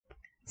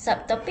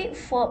Subtopic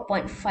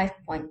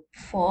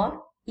 4.5.4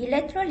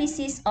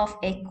 Electrolysis of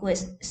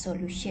aqueous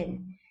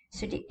solution.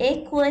 So the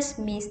aqueous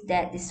means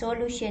that the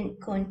solution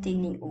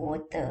containing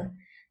water.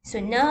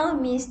 So now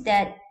means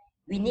that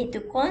we need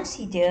to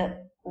consider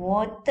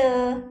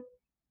water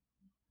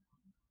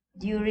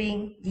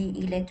during the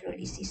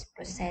electrolysis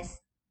process.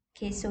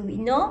 Okay, so we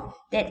know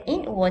that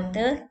in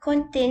water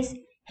contains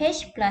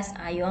H plus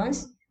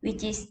ions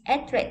which is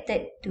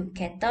attracted to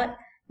cathode,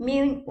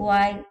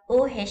 meanwhile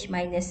OH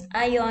minus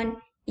ion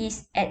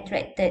is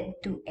attracted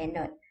to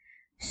anode.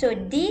 So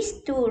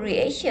these two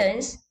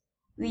reactions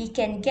we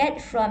can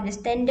get from the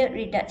standard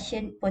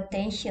reduction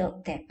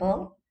potential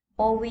table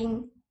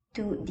owing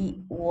to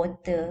the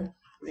water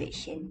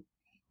reaction.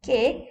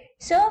 Okay,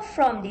 so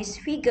from this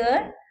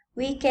figure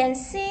we can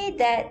see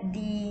that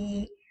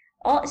the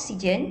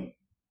oxygen,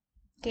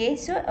 okay,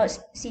 so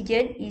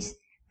oxygen is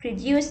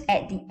produced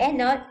at the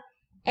anode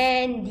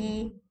and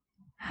the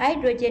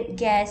hydrogen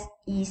gas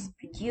is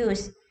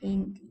produced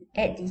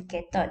at the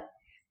cathode.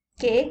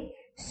 Okay,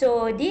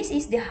 so this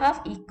is the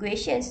half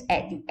equations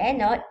at the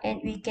anode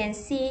and we can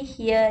see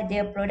here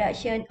the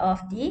production of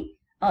the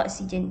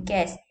oxygen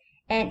gas,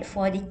 and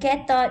for the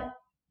cathode,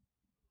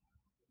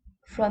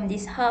 from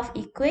this half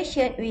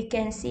equation we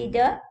can see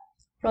the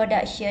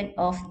production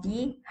of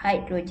the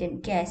hydrogen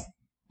gas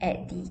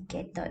at the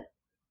cathode.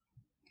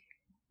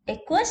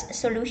 Aqueous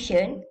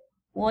solution,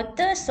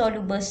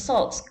 water-soluble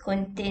salts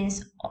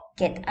contains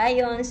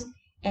cations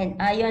and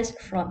ions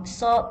from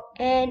salt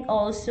and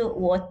also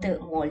water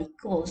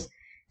molecules.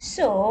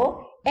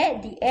 So,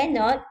 at the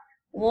anode,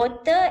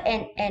 water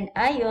and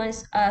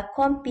ions are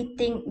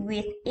competing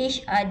with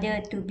each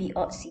other to be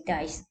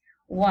oxidized,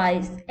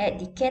 whilst at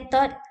the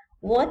cathode,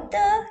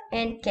 water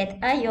and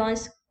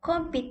cations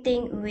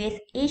competing with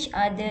each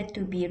other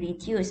to be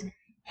reduced.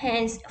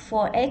 Hence,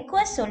 for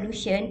aqueous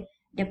solution,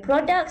 the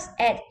products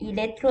at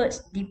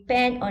electrodes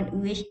depend on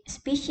which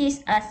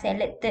species are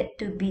selected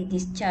to be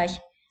discharged,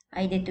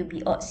 either to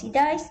be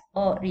oxidized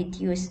or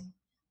reduced.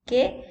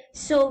 Okay,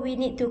 so we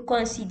need to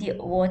consider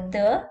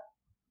water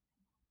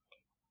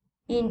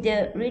in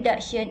the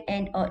reduction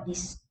and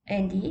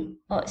the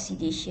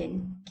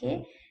oxidation.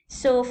 Okay,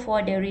 so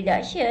for the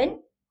reduction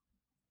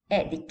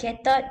at the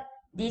cathode,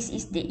 this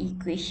is the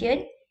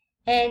equation,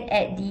 and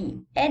at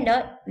the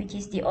anode, which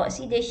is the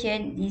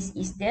oxidation, this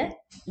is the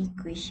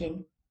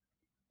equation.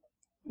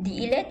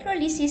 The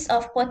electrolysis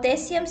of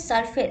potassium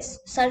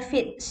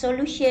sulfate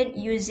solution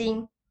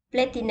using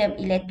platinum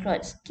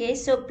electrodes. Okay,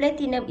 so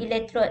platinum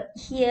electrode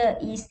here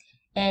is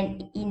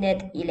an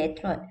inert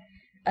electrode.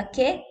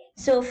 Okay,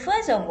 so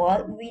first of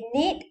all, we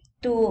need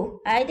to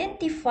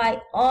identify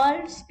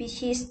all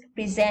species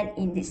present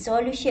in the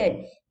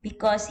solution,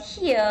 because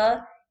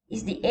here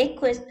is the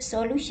aqueous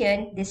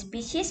solution. The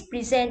species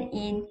present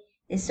in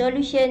the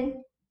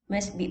solution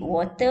must be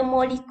water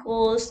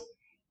molecules,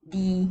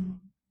 the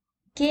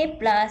K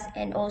plus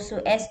and also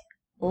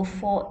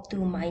SO4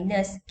 2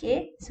 minus.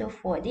 Okay, so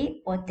for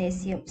the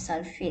potassium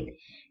sulfate.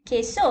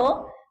 Okay,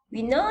 so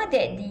we know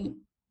that the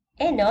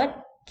anode,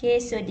 okay,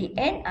 so the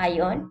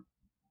anion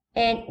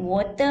and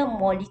water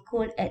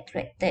molecule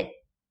attracted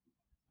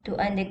to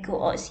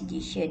undergo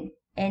oxidation,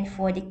 and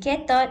for the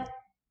cathode,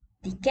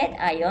 the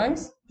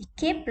cations, the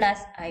K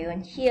plus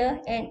ion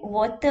here and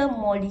water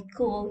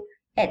molecule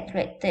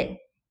attracted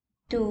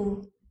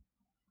to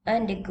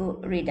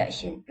undergo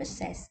reduction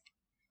process.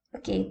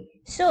 Okay,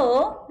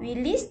 so we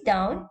list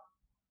down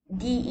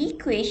the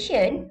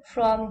equation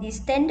from the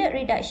standard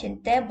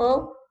reduction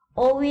table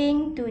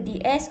owing to the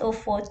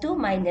SO4 2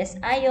 minus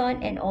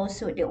ion and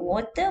also the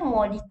water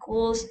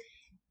molecules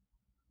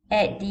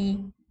at the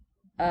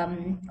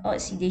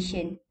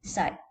oxidation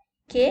site.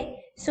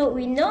 Okay, so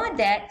we know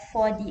that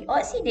for the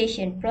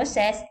oxidation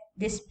process,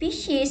 the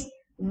species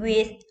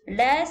with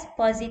less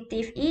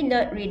positive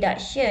inert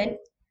reduction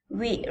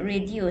will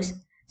reduce.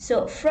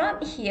 So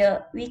from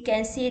here, we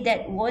can see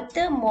that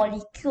water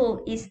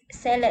molecule is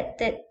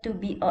selected to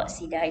be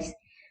oxidized.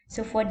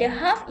 So for the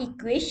half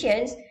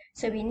equations,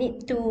 so we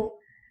need to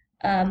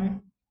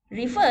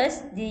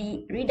reverse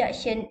the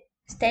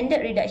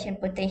standard reduction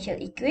potential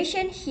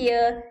equation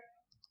here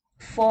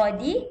for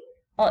the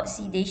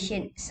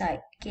oxidation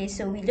side. Okay,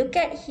 so we look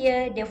at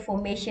here the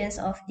formations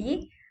of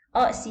the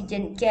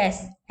oxygen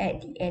gas at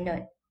the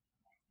anode.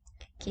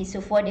 Okay,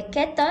 so for the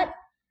cathode,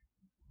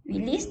 we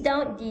list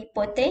down the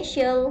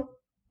potential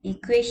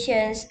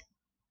equations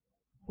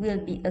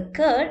will be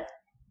occurred.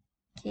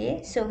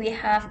 Okay, so we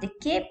have the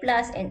K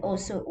plus and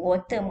also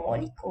water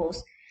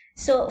molecules.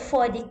 So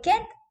for the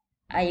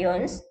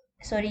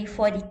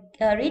for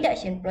the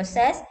reduction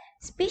process,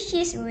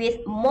 species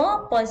with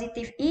more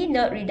positive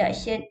inert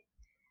reduction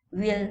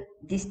will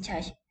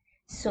discharge.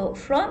 So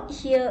from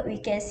here,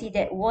 we can see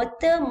that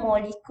water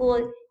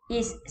molecule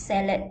is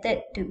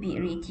selected to be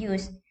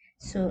reduced.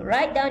 So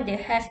write down the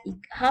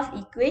half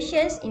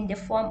equations in the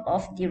form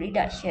of the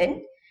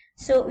reduction.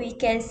 So we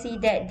can see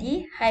that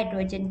the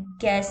hydrogen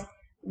gas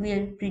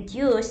will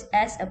produce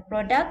as a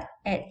product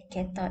at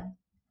cathode.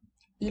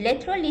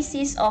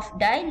 electrolysis of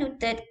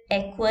diluted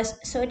aqueous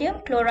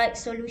sodium chloride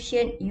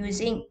solution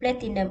using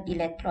platinum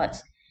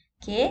electrodes.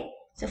 Okay,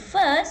 so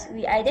first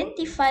we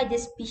identify the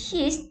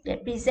species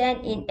that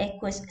present in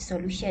aqueous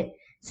solution.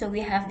 So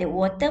we have the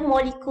water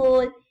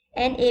molecule,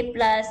 Na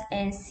plus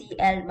and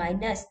Cl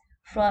minus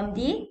from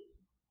the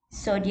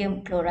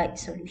sodium chloride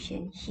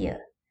solution here.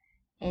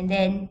 And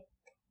then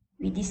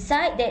we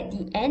decide that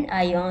the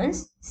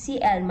anions,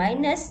 Cl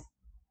minus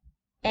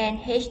and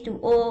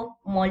H2O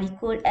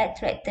molecule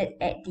attracted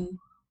at the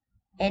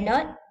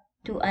anode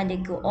to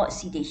undergo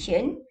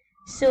oxidation.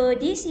 So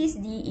this is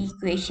the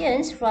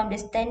equations from the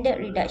standard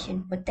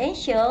reduction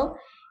potential,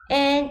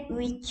 and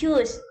we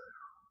choose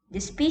the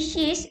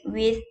species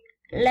with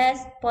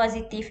less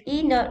positive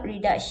E0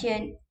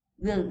 reduction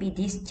will be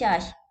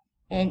discharged.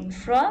 And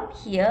from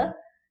here,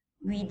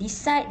 we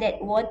decide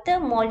that water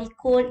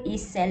molecule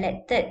is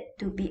selected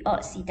to be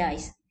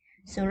oxidized.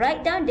 So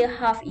write down the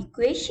half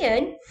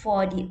equation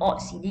for the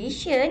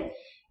oxidation,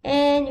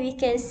 and we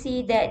can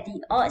see that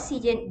the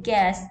oxygen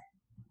gas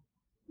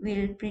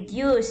will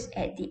produce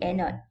at the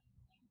anode.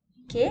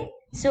 Okay,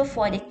 so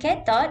for the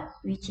cathode,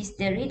 which is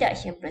the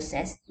reduction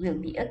process, will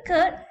be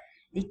occurred.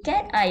 The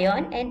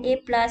cation Na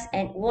plus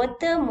and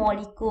water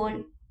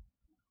molecule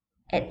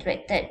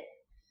attracted.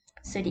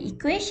 So the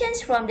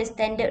equations from the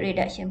standard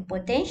reduction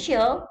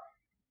potential,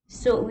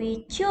 so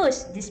we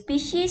choose the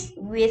species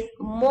with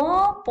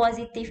more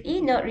positive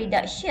E0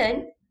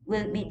 reduction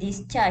will be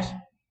discharged.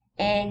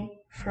 And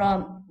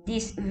from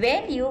this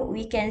value,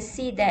 we can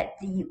see that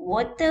the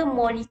water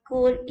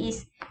molecule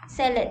is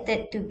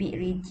selected to be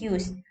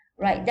reduced.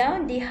 Write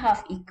down the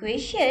half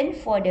equation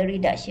for the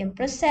reduction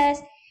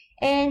process,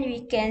 and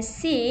we can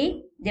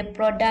see the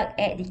product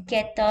at the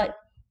cathode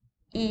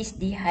is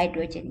the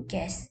hydrogen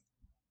gas.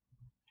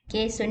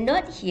 Okay, so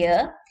note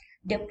here,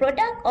 the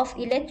product of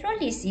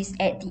electrolysis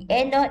at the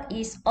anode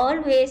is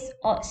always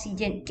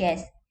oxygen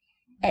gas,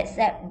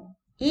 except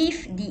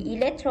if the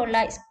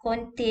electrolytes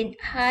contain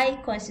high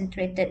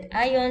concentrated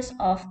ions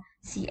of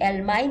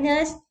Cl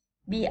minus,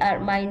 Br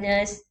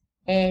minus,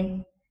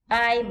 and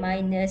I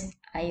minus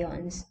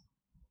ions.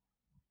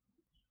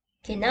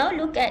 Okay, now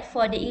look at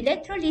for the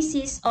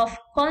electrolysis of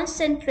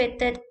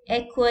concentrated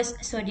aqueous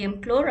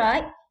sodium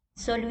chloride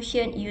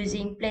solution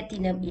using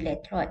platinum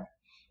electrode.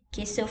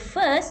 Okay, so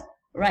first,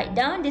 write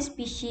down the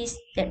species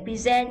that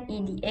present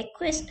in the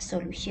aqueous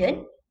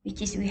solution,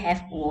 which is we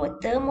have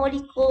water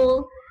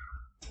molecule,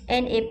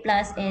 Na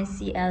plus and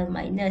Cl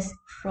minus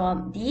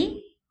from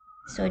the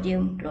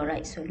sodium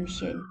chloride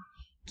solution.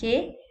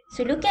 Okay,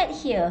 so look at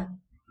here.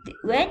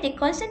 When the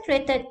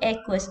concentrated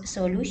aqueous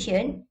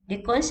solution,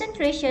 the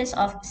concentrations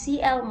of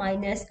Cl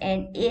minus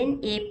and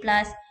Na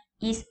plus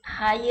is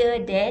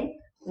higher than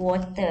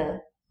water.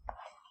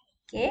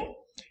 Okay,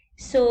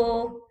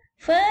 so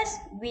first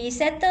we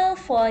settle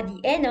for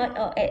the anode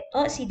or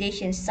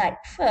oxidation site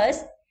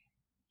first.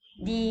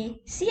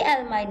 The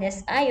Cl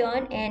minus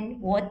ion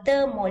and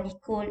water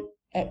molecule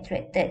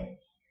attracted.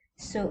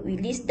 So we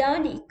list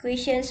down the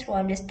equations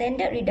from the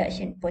standard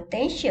reduction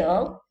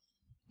potential,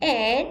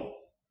 and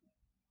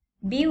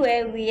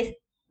beware with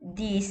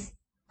this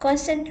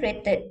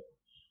concentrated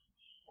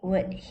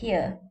word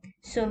here.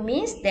 So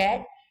means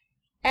that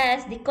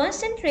as the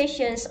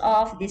concentrations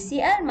of the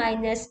Cl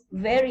minus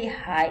very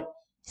high,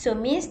 so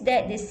means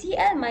that the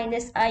Cl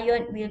minus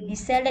ion will be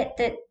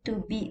selected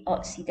to be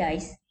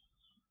oxidized.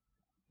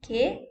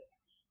 Okay,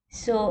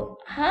 so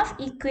half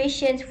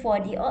equations for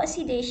the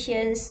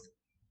oxidations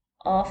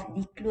of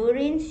the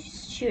chlorine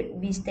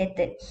should be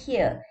stated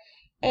here.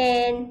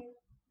 And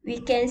we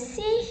can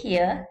see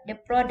here the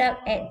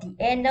product at the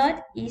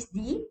anode is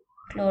the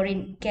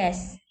chlorine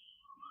gas.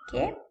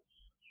 Okay,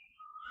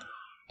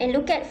 and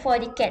look at for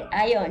the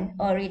cation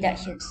or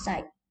reduction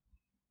site.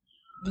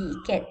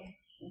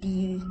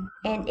 The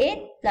Na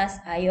plus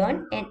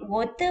ion and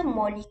water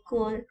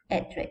molecule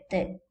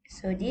attracted.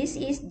 So this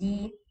is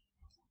the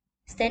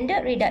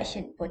standard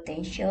reduction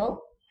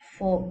potential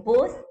for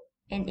both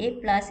Na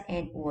plus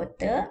and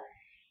water,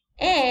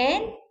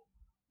 and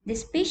the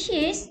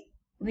species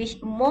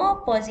with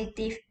more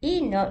positive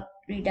E0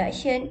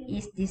 reduction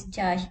is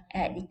discharged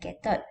at the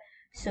cathode.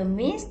 So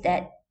means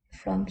that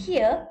from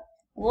here,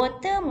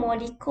 water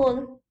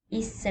molecule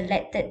is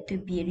selected to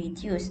be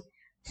reduced.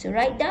 So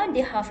write down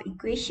the half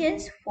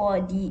equations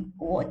for the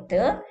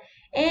water,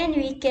 and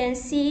we can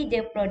see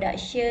the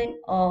production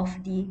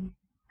of the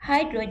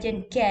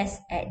hydrogen gas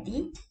at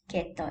the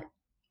cathode.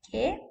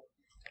 Okay,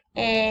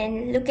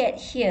 and look at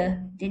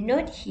here, the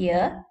note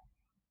here,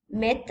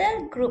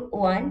 metal group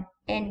 1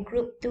 and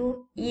group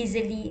 2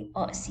 easily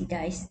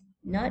oxidized,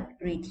 not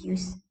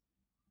reduced.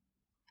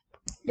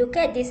 Look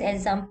at this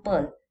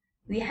example.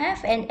 We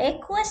have an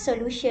aqueous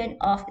solution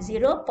of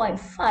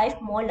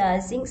 0.5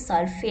 molar zinc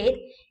sulfate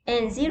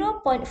and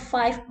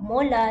 0.5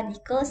 molar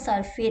nickel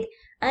sulfate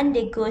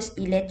undergoes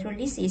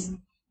electrolysis.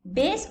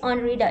 Based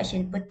on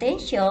reduction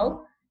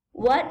potential,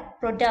 what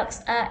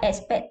products are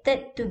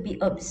expected to be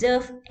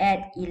observed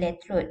at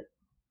electrode?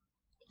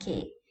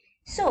 Okay,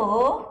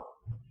 so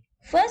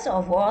first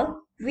of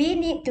all, we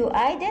need to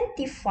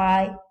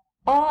identify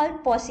all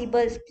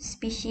possible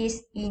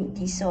species in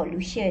the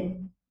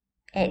solution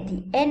at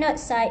the anode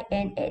side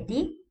and at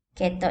the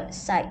cathode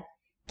side.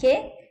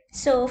 Okay,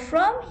 so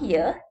from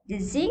here, the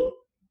zinc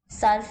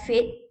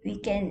sulfate, we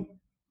can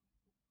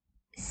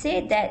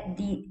say that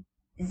the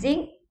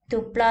zinc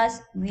 2 plus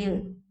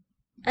will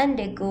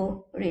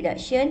undergo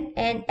reduction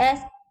and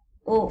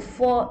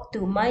SO4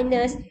 2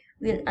 minus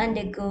will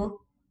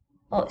undergo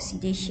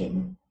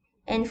oxidation.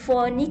 And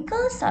for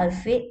nickel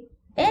sulfate,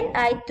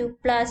 Ni2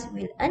 plus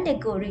will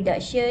undergo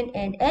reduction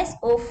and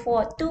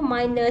SO4 2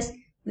 minus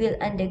will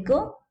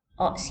undergo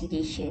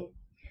oxidation.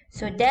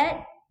 So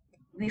that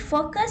we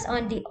focus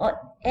on the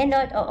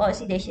anode or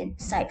oxidation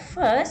side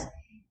first.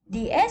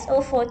 The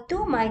SO4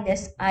 2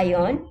 minus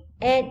ion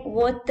and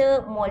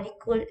water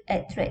molecule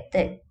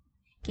attracted.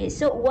 Okay,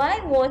 so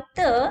why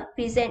water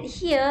present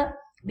here?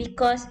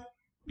 Because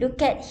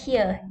look at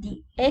here,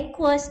 the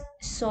aqueous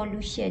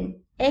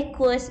solution.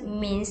 Aqueous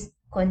means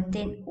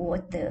contain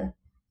water.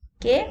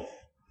 Okay,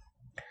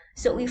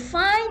 so we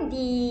find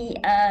the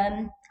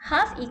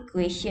half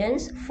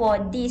equations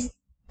for these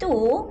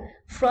two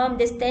from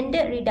the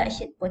standard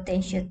reduction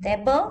potential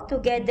table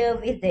together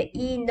with the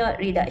E0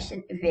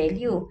 reduction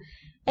value.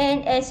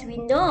 And as we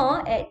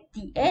know, at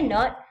the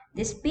anode,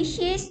 the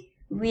species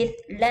with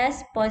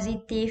less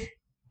positive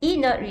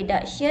E0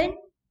 reduction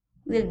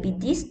will be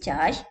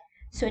discharged,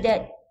 so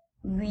that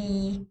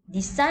we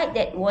decide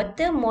that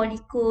water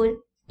molecule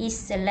is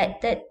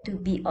selected to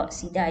be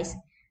oxidized.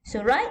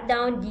 So write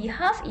down the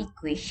half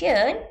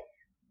equation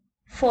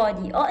for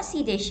the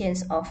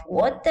oxidations of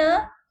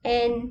water,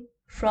 and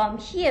from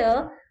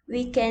here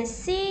we can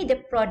see the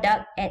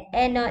product at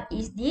anode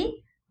is the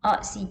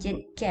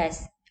oxygen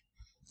gas.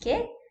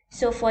 Okay,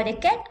 so for the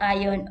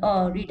cation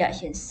or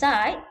reduction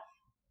side,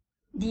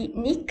 the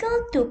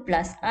nickel 2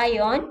 plus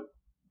ion,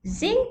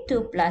 zinc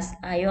 2 plus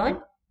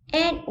ion,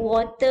 and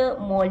water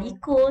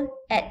molecule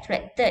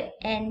attracted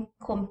and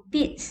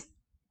competes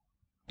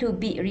to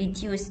be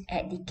reduced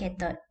at the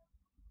cathode.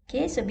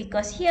 Okay, so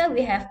because here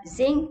we have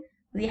zinc,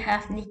 we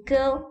have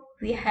nickel,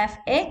 we have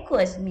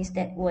aqueous, means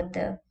that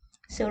water.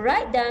 So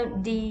write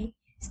down the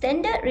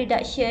standard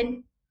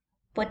reduction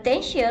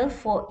potential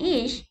for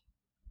each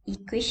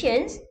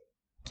equations.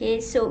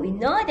 Okay, so we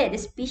know that the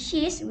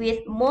species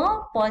with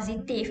more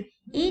positive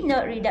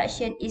E0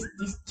 reduction is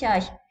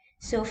discharged.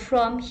 So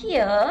from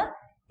here,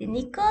 the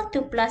nickel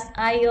 2 plus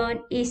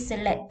ion is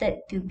selected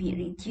to be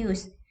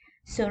reduced.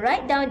 So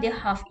write down the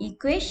half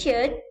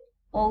equation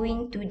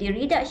owing to the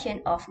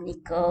reduction of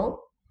nickel.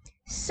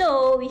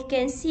 So we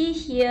can see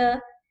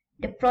here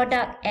the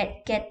product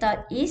at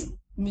cathode is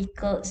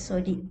nickel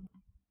solid.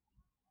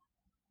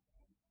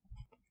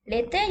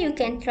 Later you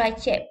can try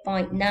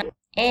checkpoint 9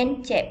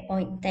 and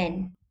checkpoint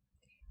 10.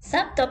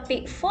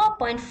 Subtopic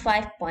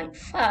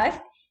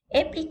 4.5.5,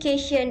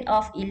 application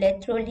of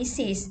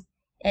electrolysis,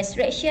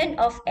 extraction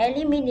of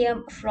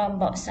aluminium from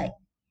bauxite.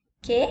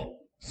 Okay,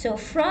 so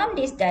from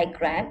this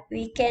diagram,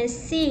 we can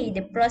see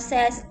the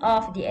process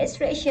of the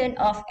extraction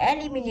of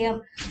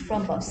aluminium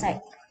from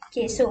bauxite.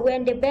 Okay, so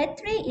when the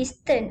battery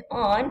is turned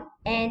on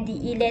and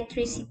the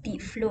electricity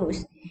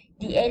flows,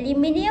 the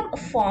aluminium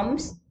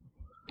forms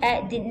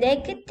at the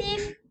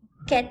negative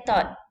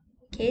cathode.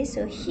 Okay,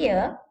 so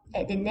here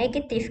at the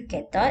negative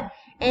cathode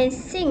and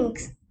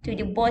sinks to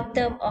the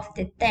bottom of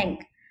the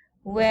tank,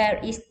 where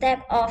it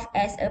steps off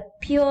as a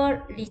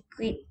pure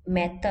liquid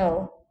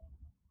metal.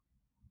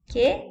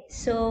 Okay,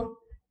 so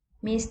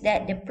means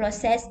that the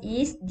process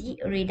is the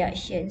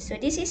reduction. So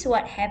this is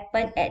what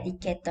happened at the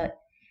cathode.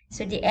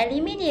 So the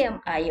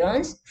aluminium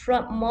ions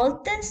from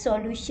molten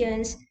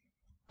solutions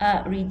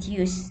are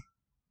reduced.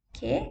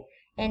 Okay,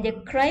 and the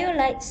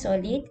cryolite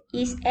solid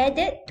is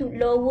added to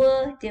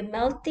lower the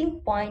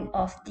melting point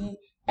of the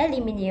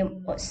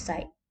aluminium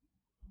oxide.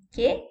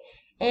 Okay,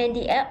 and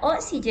the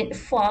oxygen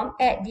formed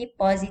at the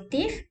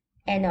positive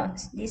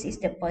anodes. This is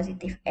the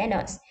positive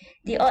anodes.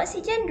 The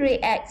oxygen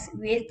reacts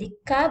with the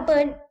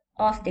carbon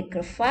of the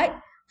graphite,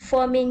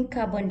 forming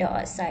carbon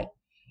dioxide.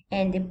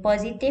 And the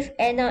positive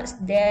anodes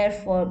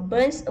therefore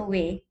burns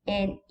away,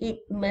 and it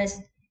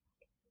must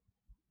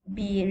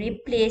be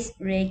replaced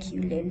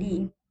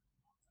regularly.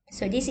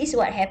 So this is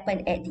what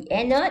happened at the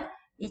anode,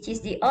 which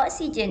is the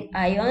oxygen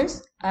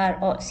ions are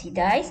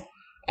oxidized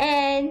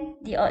and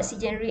the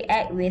oxygen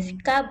react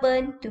with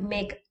carbon to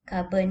make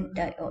carbon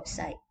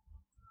dioxide.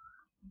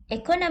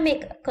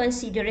 Economic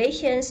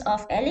considerations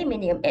of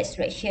aluminium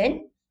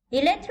extraction.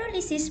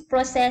 Electrolysis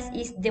process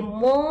is the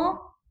more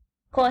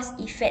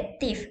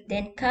cost-effective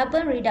than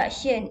carbon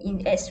reduction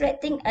in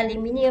extracting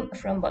aluminium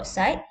from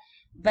bauxite,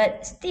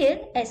 but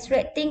still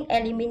extracting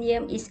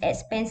aluminium is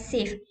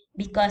expensive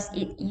because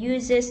it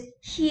uses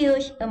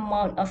huge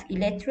amount of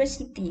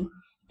electricity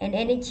and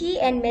energy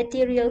and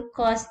material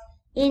costs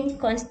in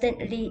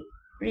constantly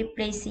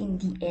replacing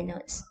the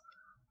anodes.